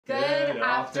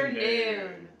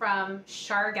afternoon from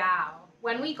Siargao.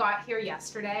 When we got here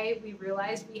yesterday, we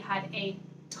realized we had a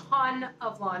ton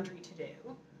of laundry to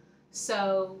do.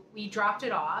 So we dropped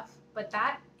it off, but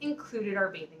that included our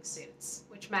bathing suits,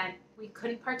 which meant we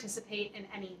couldn't participate in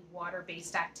any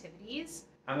water-based activities.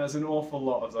 And there's an awful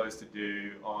lot of those to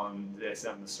do on this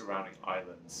and the surrounding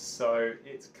islands, so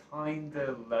it's kind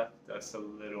of left us a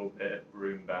little bit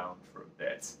room-bound for a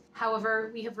bit.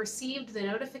 However, we have received the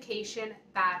notification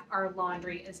that our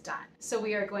laundry is done. So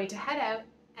we are going to head out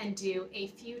and do a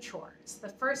few chores. The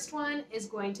first one is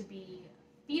going to be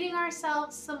feeding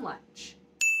ourselves some lunch.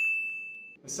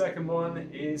 The second one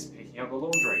is picking up the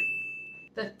laundry.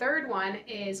 The third one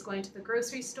is going to the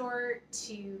grocery store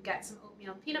to get some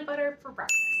oatmeal and peanut butter for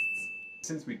breakfast.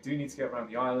 Since we do need to get around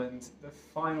the island, the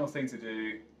final thing to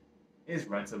do is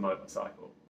rent a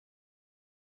motorcycle.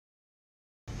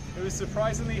 It was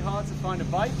surprisingly hard to find a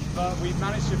bike, but we've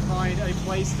managed to find a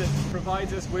place that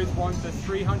provides us with one for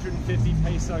 350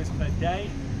 pesos per day.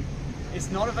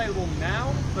 It's not available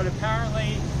now, but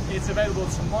apparently it's available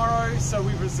tomorrow, so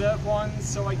we reserved one,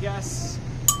 so I guess...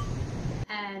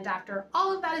 And after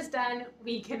all of that is done,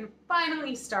 we can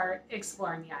finally start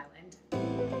exploring the island.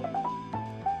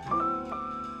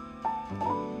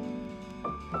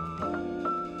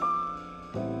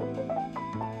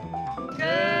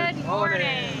 Good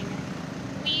morning!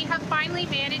 We have finally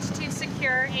managed to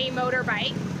secure a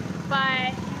motorbike,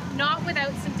 but not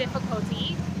without some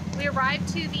difficulty. We arrived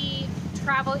to the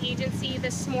travel agency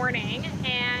this morning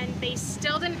and they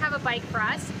still didn't have a bike for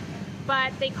us,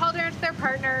 but they called around to their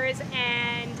partners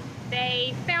and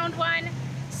they found one.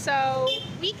 So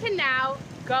we can now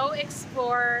go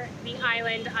explore the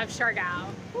island of Siargao.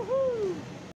 Woohoo!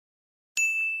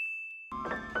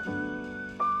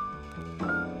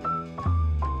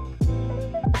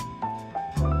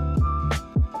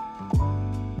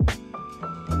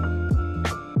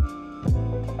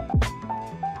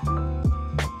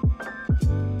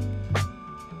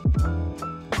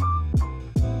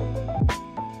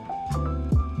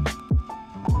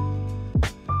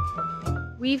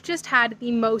 We've just had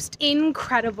the most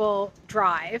incredible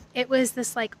drive. It was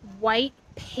this like white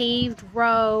paved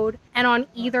road, and on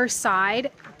either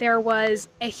side there was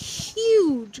a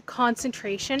huge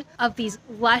concentration of these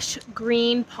lush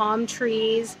green palm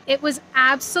trees. It was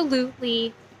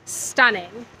absolutely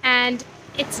stunning, and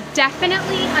it's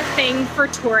definitely a thing for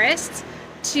tourists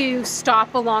to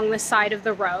stop along the side of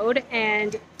the road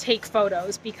and take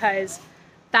photos because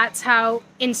that's how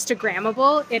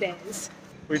Instagrammable it is.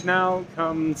 We've now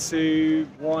come to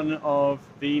one of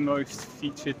the most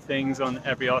featured things on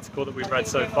every article that we've read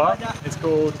so far. It's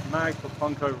called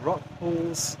Magpopongko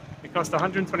Rockpools. It cost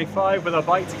 125 with our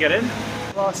bike to get in,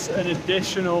 plus an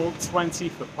additional 20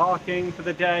 for parking for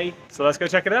the day. So let's go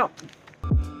check it out.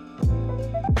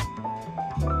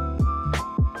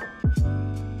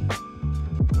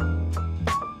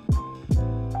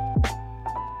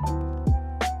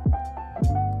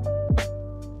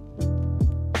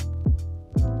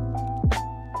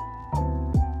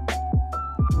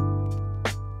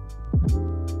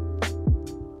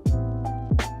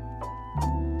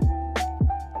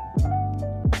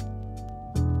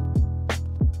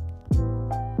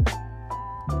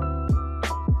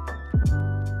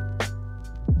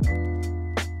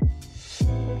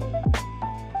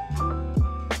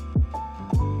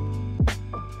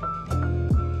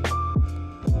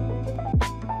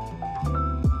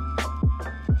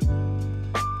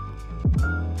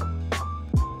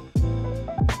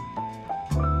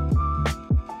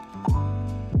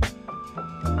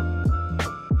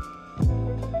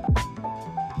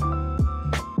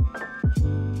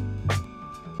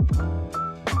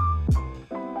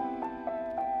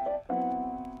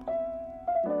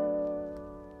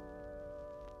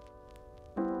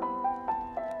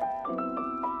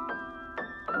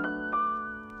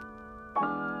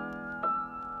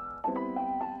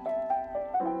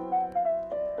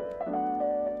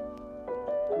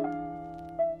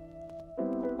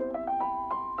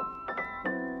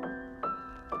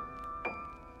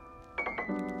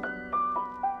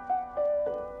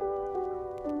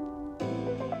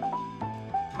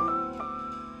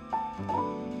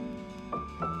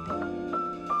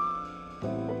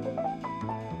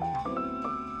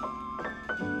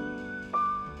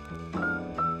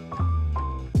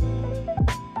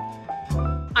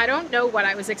 I don't know what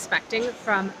I was expecting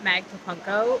from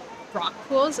Magpopongko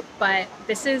Rockpools, but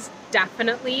this is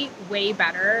definitely way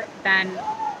better than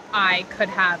I could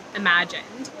have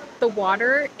imagined. The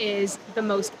water is the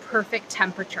most perfect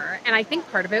temperature, and I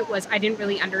think part of it was I didn't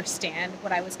really understand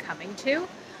what I was coming to,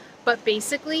 but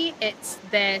basically it's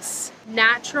this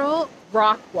natural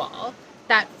rock wall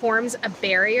that forms a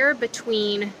barrier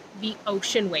between the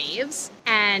ocean waves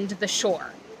and the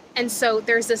shore. And so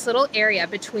there's this little area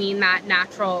between that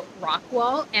natural rock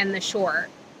wall and the shore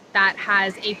that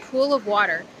has a pool of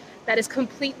water that is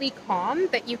completely calm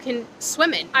that you can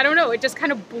swim in. I don't know, it just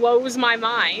kind of blows my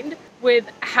mind with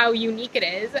how unique it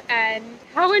is and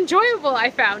how enjoyable I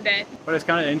found it. But it's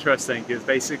kind of interesting because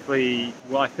basically,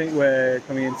 well, I think we're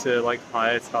coming into like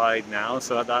higher tide now.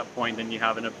 So at that point, then you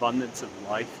have an abundance of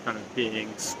life kind of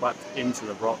being swept into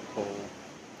the rock pool.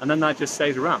 And then that just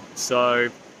stays around. So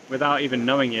without even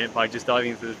knowing it, by just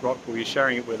diving into this rock pool, you're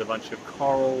sharing it with a bunch of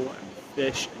coral and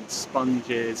fish and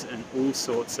sponges and all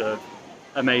sorts of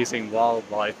amazing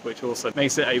wildlife, which also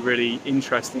makes it a really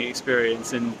interesting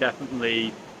experience and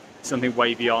definitely something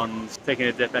way beyond taking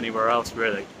a dip anywhere else,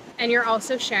 really. And you're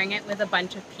also sharing it with a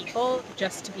bunch of people,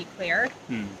 just to be clear.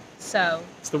 So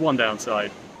it's the one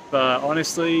downside. But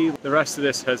honestly, the rest of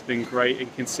this has been great,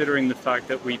 and considering the fact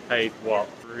that we paid, what,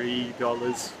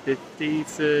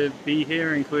 $3.50 to be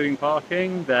here, including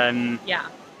parking, then yeah,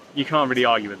 you can't really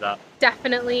argue with that.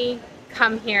 Definitely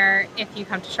come here if you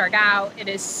come to Siargao. It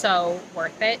is so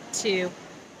worth it to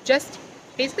just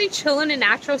basically chill in a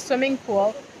natural swimming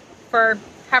pool for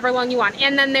however long you want.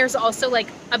 And then there's also like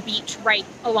a beach right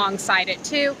alongside it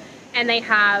too. And they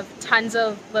have tons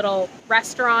of little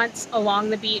restaurants along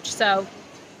the beach. So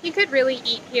you could really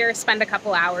eat here, spend a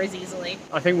couple hours easily.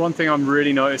 I think one thing I'm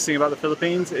really noticing about the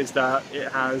Philippines is that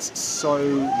it has so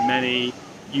many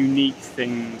unique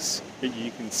things that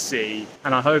you can see,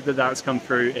 and I hope that that's come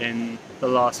through in the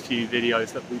last few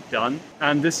videos that we've done,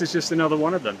 and this is just another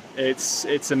one of them.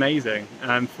 It's amazing,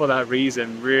 and for that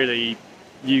reason, really,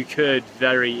 you could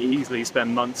very easily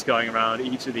spend months going around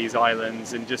each of these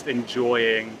islands and just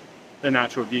enjoying the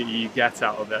natural beauty you get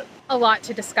out of it. A lot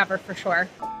to discover for sure.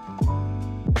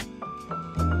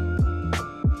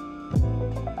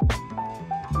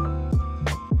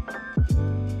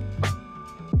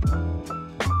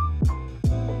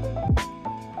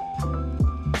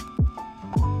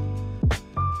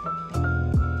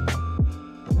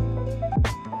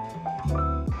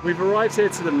 We've arrived here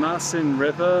to the Maasin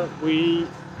River. We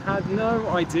had no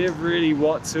idea really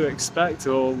what to expect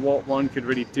or what one could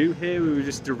really do here. We were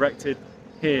just directed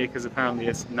here because apparently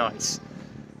it's nice.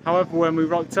 However, when we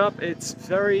rocked up, it's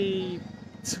very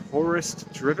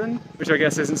tourist driven, which I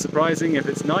guess isn't surprising if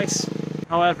it's nice.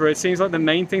 However, it seems like the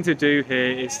main thing to do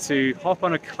here is to hop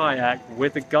on a kayak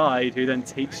with a guide who then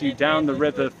takes you down the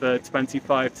river for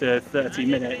 25 to 30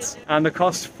 minutes. And the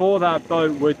cost for that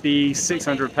boat would be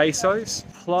 600 pesos.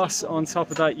 Plus, on top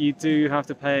of that, you do have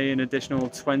to pay an additional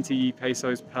 20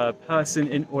 pesos per person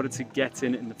in order to get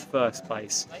in the first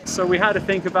place. So we had to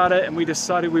think about it, and we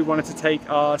decided we wanted to take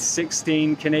our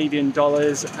 16 Canadian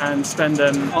dollars and spend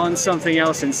them on something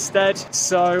else instead.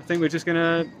 So I think we're just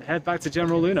gonna head back to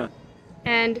General Luna.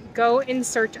 And go in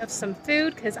search of some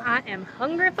food because I am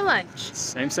hungry for lunch.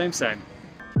 Same, same, same.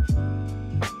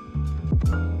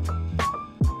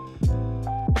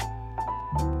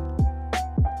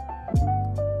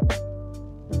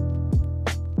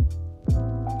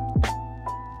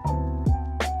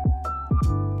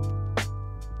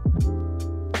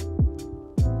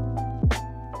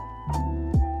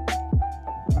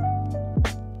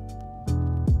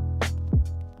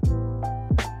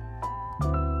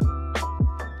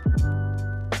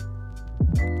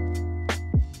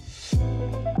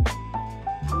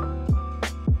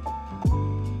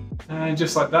 And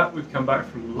just like that, we've come back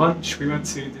from lunch. We went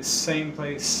to the same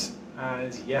place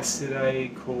as yesterday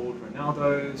called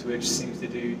Ronaldo's, which seems to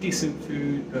do decent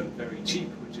food but very cheap,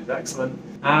 which is excellent.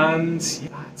 And yeah,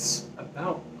 that's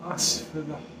about us for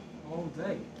the whole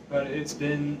day. But it's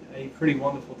been a pretty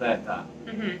wonderful day at that.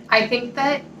 I think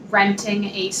that renting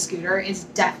a scooter is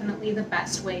definitely the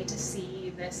best way to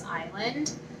see this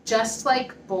island. Just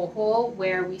like Bohol,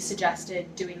 where we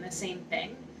suggested doing the same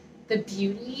thing, the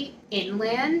beauty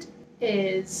inland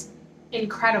is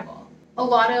incredible. A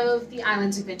lot of the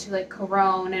islands we've been to, like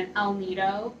Coron and El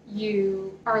Nido,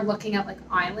 you are looking at like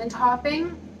island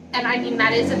hopping, and I mean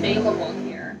that is available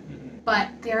here, but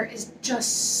there is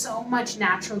just so much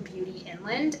natural beauty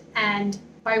inland, and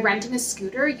by renting a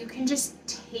scooter you can just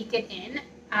take it in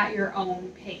at your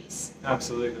own pace.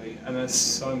 Absolutely, and there's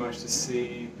so much to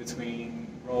see between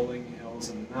rolling hills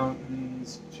and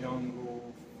mountains,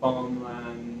 jungle,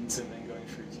 farmlands, and then going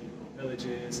through cute little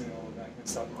villages and all of that and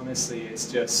stuff. Honestly,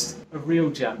 it's just a real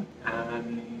gem,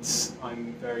 and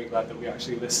I'm very glad that we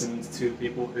actually listened to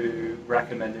people who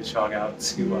recommended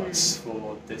Siargao to us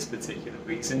for this particular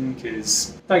reason,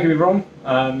 because don't get me wrong,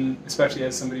 especially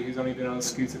as somebody who's only been on a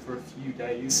scooter for a few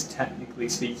days, technically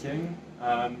speaking,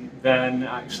 then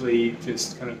actually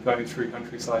just kind of going through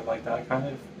countryside like that kind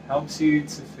of helps you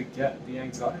to forget the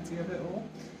anxiety of it all.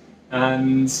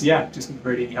 And yeah, just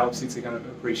really helps you to kind of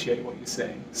appreciate what you're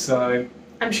seeing. So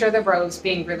I'm sure the roads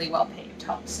being really well paved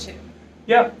helps too.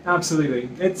 yeah, absolutely.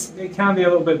 It can be a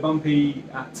little bit bumpy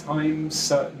at times.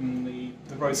 Certainly,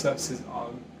 the road surfaces are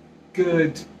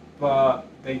good, but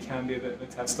they can be a bit of a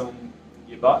test on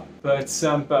your butt.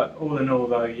 But all in all,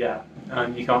 though, yeah,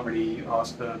 you can't really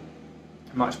ask for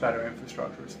much better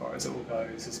infrastructure as far as it all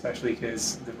goes, especially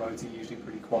because the roads are usually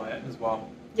pretty quiet as well.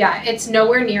 Yeah, it's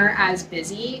nowhere near as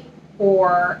busy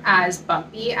or as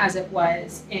bumpy as it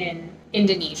was in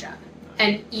Indonesia.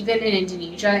 And even in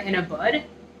Indonesia, in Ubud,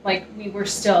 like, we were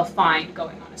still fine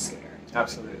going on a scooter.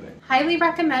 Absolutely. Highly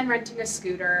recommend renting a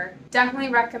scooter. Definitely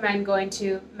recommend going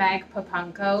to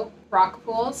Magpopongko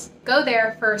Rockpools. Go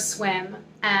there for a swim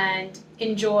and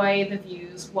enjoy the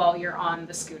views while you're on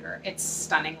the scooter. It's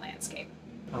stunning landscape.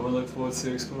 And we'll look forward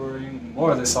to exploring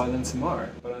more of this island tomorrow.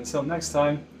 But until next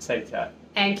time, take care.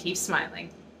 And keep smiling.